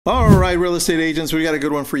All right, real estate agents, we got a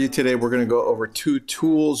good one for you today. We're going to go over two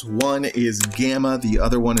tools. One is Gamma. The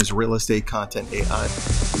other one is Real Estate Content AI.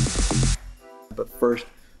 But first,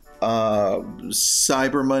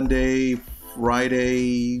 Cyber Monday,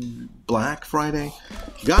 Friday, Black Friday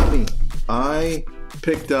got me. I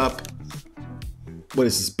picked up, what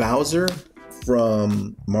is this, Bowser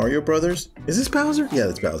from Mario Brothers? Is this Bowser? Yeah,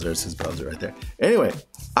 that's Bowser. This is Bowser right there. Anyway,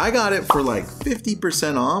 I got it for like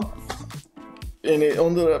 50% off. And it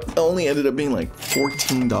only ended up being like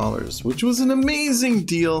 $14, which was an amazing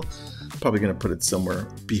deal. Probably gonna put it somewhere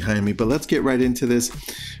behind me, but let's get right into this.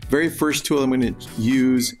 Very first tool I'm gonna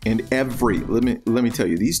use, and let me tell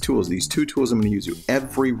you, these two tools I'm gonna use,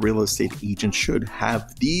 every real estate agent should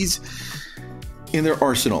have these in their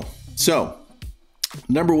arsenal. So,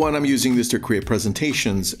 number one, I'm using this to create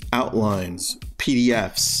presentations, outlines,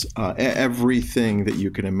 PDFs, everything that you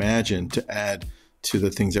can imagine to add to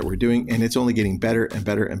the things that we're doing, and it's only getting better and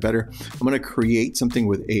better and better. I'm going to create something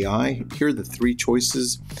with AI. Here are the three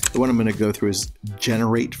choices. The one I'm going to go through is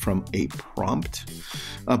generate from a prompt.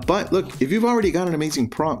 But look, if you've already got an amazing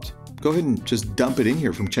prompt, go ahead and just dump it in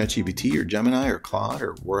here from ChatGPT or Gemini or Claude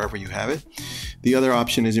or wherever you have it. The other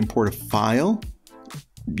option is import a file.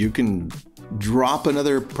 You can drop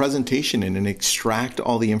another presentation in and extract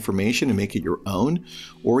all the information and make it your own,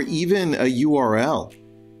 or even a URL.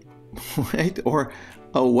 Right? Or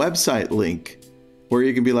a website link where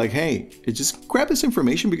you can be like, hey, just grab this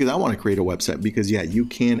information because I want to create a website. Because yeah, you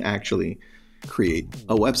can actually create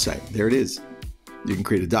a website. There it is. You can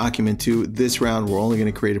create a document too. This round, we're only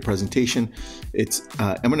going to create a presentation.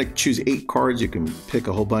 I'm going to choose 8 cards. You can pick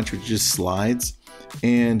a whole bunch with just slides.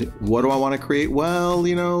 And what do I want to create? Well,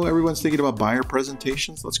 you know, everyone's thinking about buyer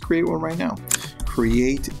presentations. Let's create one right now.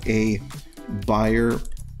 Create a buyer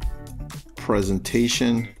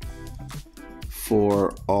presentation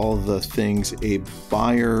for all the things a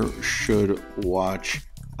buyer should watch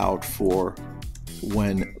out for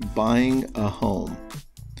when buying a home.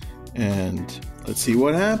 And let's see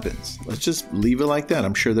what happens. Let's just leave it like that.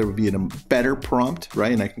 I'm sure there would be a better prompt,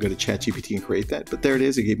 right? And I can go to ChatGPT and create that. But there it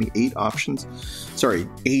is. It gave me 8 options. Sorry,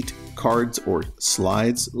 8 cards or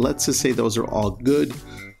slides. Let's just say those are all good.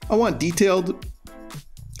 I want detailed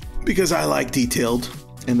because I like detailed.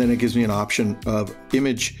 And then it gives me an option of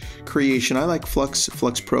image creation. I like Flux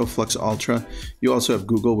Pro, Flux Ultra. You also have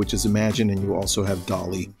Google, which is Imagine, and you also have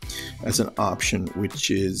Dolly as an option,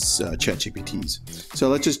 which is ChatGPT's. So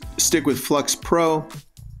let's just stick with Flux Pro.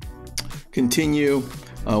 Continue.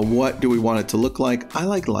 What do we want it to look like? I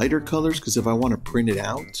like lighter colors because if I want to print it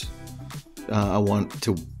out, I want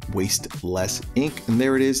to waste less ink. And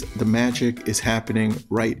there it is. The magic is happening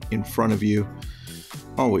right in front of you.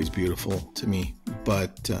 Always beautiful to me,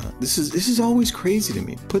 but this is always crazy to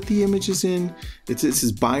me. Put the images in. This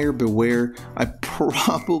is buyer beware. I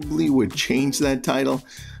probably would change that title,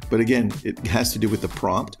 but again, it has to do with the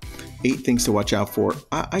prompt. 8 things to watch out for.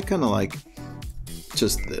 I kind of like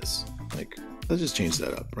just this. Like, let's just change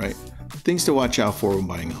that up, right? Things to watch out for when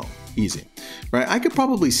buying a home. Easy, right? I could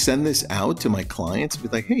probably send this out to my clients and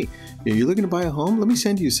be like, hey, you're looking to buy a home? Let me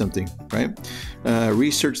send you something, right?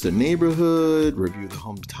 Research the neighborhood, review the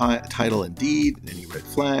home title and deed, any red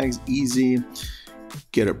flags, easy.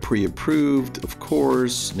 Get it pre-approved, of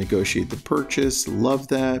course. Negotiate the purchase, love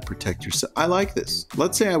that. Protect yourself. I like this.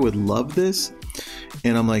 Let's say I would love this.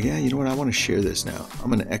 And I'm like, yeah, you know what? I want to share this now. I'm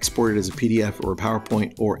going to export it as a PDF or a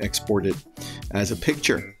PowerPoint or export it as a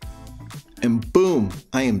picture. And boom,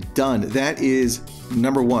 I am done. That is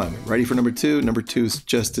number 1. Ready for number 2? Number 2 is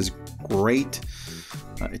just as great,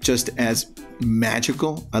 just as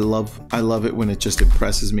magical. I love it when it just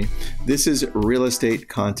impresses me. This is Real Estate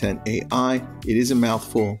Content AI. It is a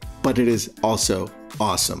mouthful, but it is also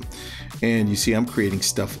awesome. And you see, I'm creating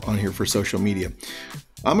stuff on here for social media.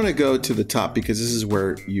 I'm going to go to the top because this is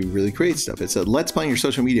where you really create stuff. It said, let's plan your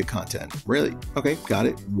social media content. Really? Okay, got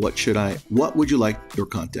it. What would you like your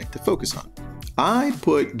content to focus on? I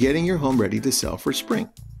put getting your home ready to sell for spring.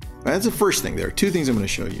 That's the first thing. There are 2 things I'm going to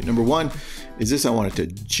show you. Number 1 is this. I wanted to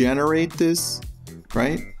generate this,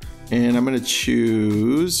 right? And I'm going to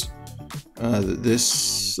choose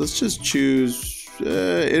this. Let's just choose,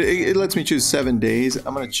 it lets me choose 7 days. I just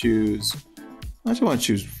want to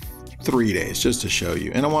choose 3 days just to show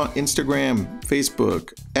you. And I want Instagram,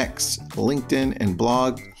 Facebook, X, LinkedIn, and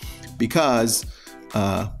blog because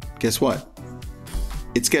guess what?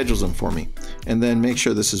 It schedules them for me. And then make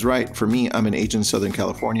sure this is right. For me, I'm an agent in Southern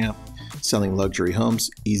California selling luxury homes,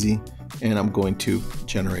 easy. And I'm going to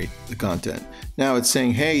generate the content. Now it's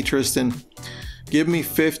saying, hey, Tristan, give me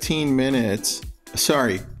 15 minutes.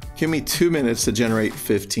 Sorry, give me 2 minutes to generate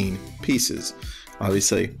 15 pieces.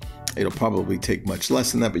 Obviously, It'll probably take much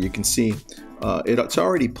less than that, but you can see it's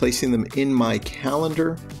already placing them in my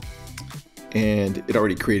calendar, and it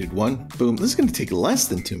already created one. Boom. This is going to take less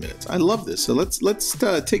than 2 minutes. I love this. So let's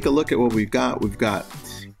take a look at what we've got. We've got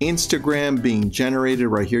Instagram being generated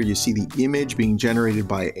right here. You see the image being generated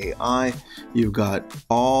by AI. You've got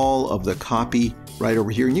all of the copy right over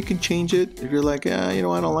here, and you can change it. If you're like, you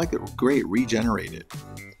know, I don't like it, great, regenerate it.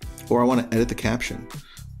 Or I want to edit the caption.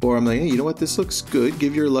 Or I'm like, hey, you know what, this looks good.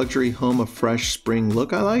 Give your luxury home a fresh spring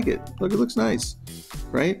look. I like it. Look, it looks nice,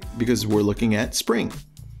 right? Because we're looking at spring,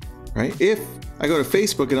 right? If I go to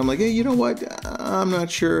Facebook and I'm like, hey, you know what, I'm not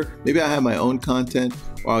sure. Maybe I have my own content,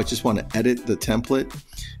 or I just want to edit the template.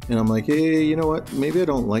 And I'm like, hey, you know what, maybe I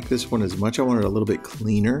don't like this one as much. I want it a little bit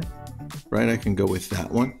cleaner, right? I can go with that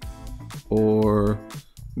one. Or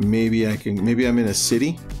maybe I'm in a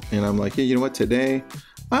city and I'm like, hey, you know what, today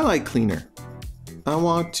I like cleaner. I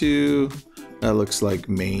want to, that looks like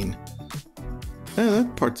Maine.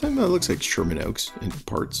 That looks like Sherman Oaks in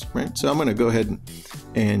parts, right? So I'm going to go ahead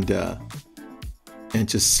and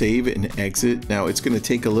just save it and exit. Now it's going to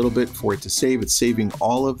take a little bit for it to save. It's saving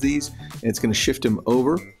all of these, and it's going to shift them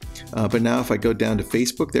over. But now if I go down to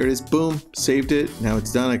Facebook, there it is, boom, saved it. Now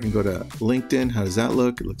it's done. I can go to LinkedIn. How does that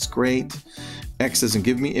look? It looks great. X doesn't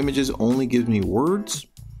give me images, only gives me words.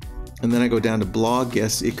 And then I go down to blog.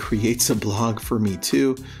 Yes, it creates a blog for me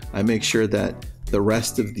too. I make sure that the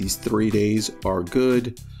rest of these 3 days are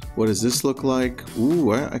good. What does this look like?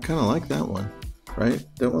 Ooh, I kind of like that one, right?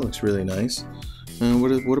 That one looks really nice. And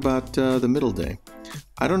what about the middle day?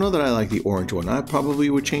 I don't know that I like the orange one. I probably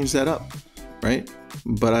would change that up, right?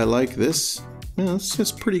 But I like this. You know, it's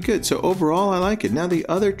just pretty good. So overall, I like it. Now the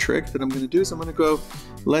other trick that I'm going to do is I'm going to go,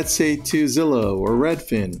 let's say, to Zillow or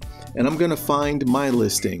Redfin, and I'm going to find my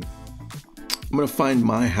listing. I'm going to find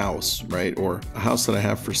my house, right? Or a house that I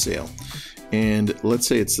have for sale. And let's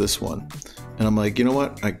say it's this one. And I'm like, you know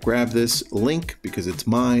what? I grab this link because it's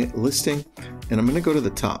my listing, and I'm going to go to the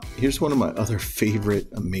top. Here's one of my other favorite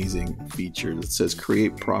amazing features. It says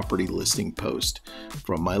create property listing post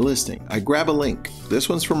from my listing. I grab a link. This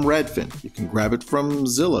one's from Redfin. You can grab it from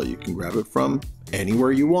Zillow. You can grab it from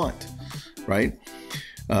anywhere you want, right?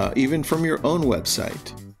 Even from your own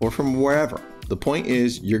website or from wherever. The point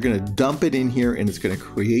is you're going to dump it in here, and it's going to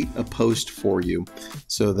create a post for you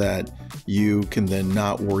so that you can then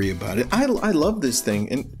not worry about it. I love this thing,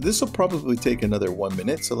 and this will probably take another 1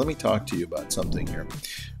 minute. So let me talk to you about something here.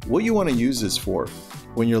 What you want to use this for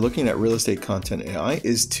when you're looking at real estate content AI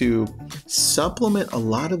is to supplement a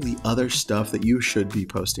lot of the other stuff that you should be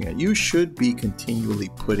posting at. You should be continually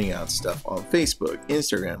putting out stuff on Facebook,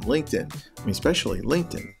 Instagram, LinkedIn, I mean, especially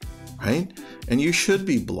LinkedIn. Right? And you should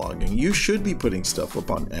be blogging. You should be putting stuff up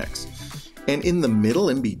on X. And in the middle,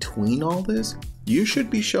 in between all this, you should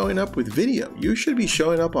be showing up with video. You should be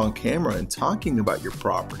showing up on camera and talking about your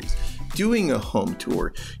properties, doing a home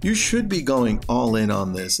tour. You should be going all in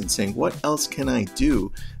on this and saying, what else can I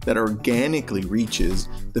do that organically reaches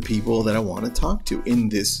the people that I want to talk to in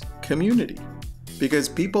this community? Because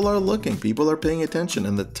people are looking, people are paying attention,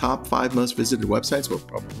 and the top 5 most visited websites, well,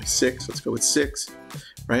 probably 6. Let's go with 6.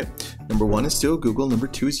 Right? Number 1 is still Google. Number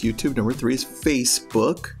 2 is YouTube. Number 3 is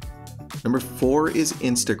Facebook. Number 4 is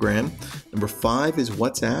Instagram. Number 5 is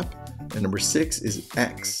WhatsApp. And number 6 is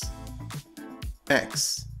X.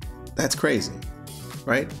 X. That's crazy,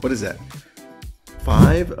 right? What is that?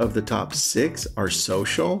 5 of the top 6 are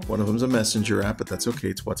social. One of them is a messenger app, but that's okay.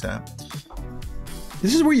 It's WhatsApp.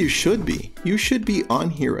 This is where you should be. You should be on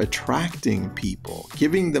here attracting people,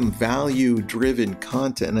 giving them value-driven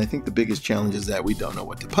content. And I think the biggest challenge is that we don't know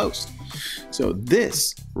what to post. So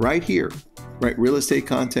this right here, right, Real Estate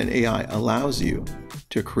Content AI allows you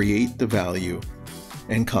to create the value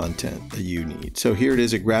and content that you need. So here it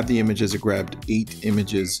is. It grabbed the images. It grabbed 8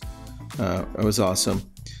 images. It was awesome.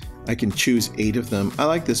 I can choose 8 of them. I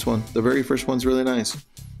like this one. The very first one's really nice.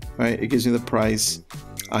 Right? It gives me the price.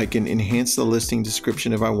 I can enhance the listing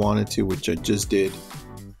description if I wanted to, which I just did.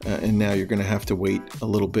 And now you're going to have to wait a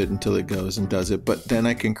little bit until it goes and does it. But then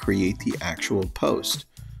I can create the actual post.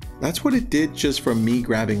 That's what it did just from me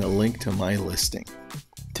grabbing a link to my listing.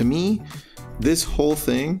 To me, this whole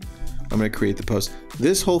thing, I'm going to create the post.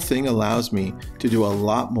 This whole thing allows me to do a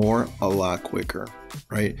lot more, a lot quicker,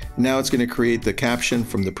 right? Now it's going to create the caption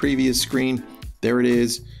from the previous screen. There it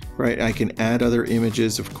is, right? I can add other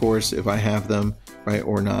images, of course, if I have them, right,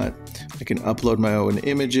 or not. I can upload my own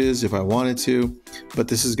images if I wanted to, but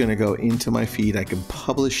this is going to go into my feed. I can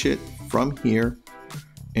publish it from here.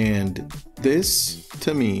 And this,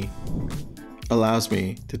 to me, allows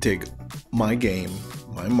me to take my game,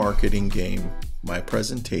 my marketing game, my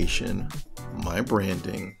presentation, my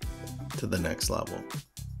branding to the next level.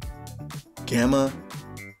 Gamma,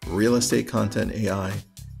 Real Estate Content AI.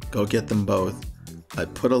 Go get them both. I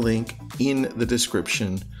put a link in the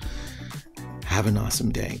description. Have an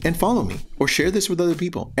awesome day and follow me or share this with other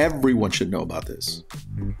people. Everyone should know about this.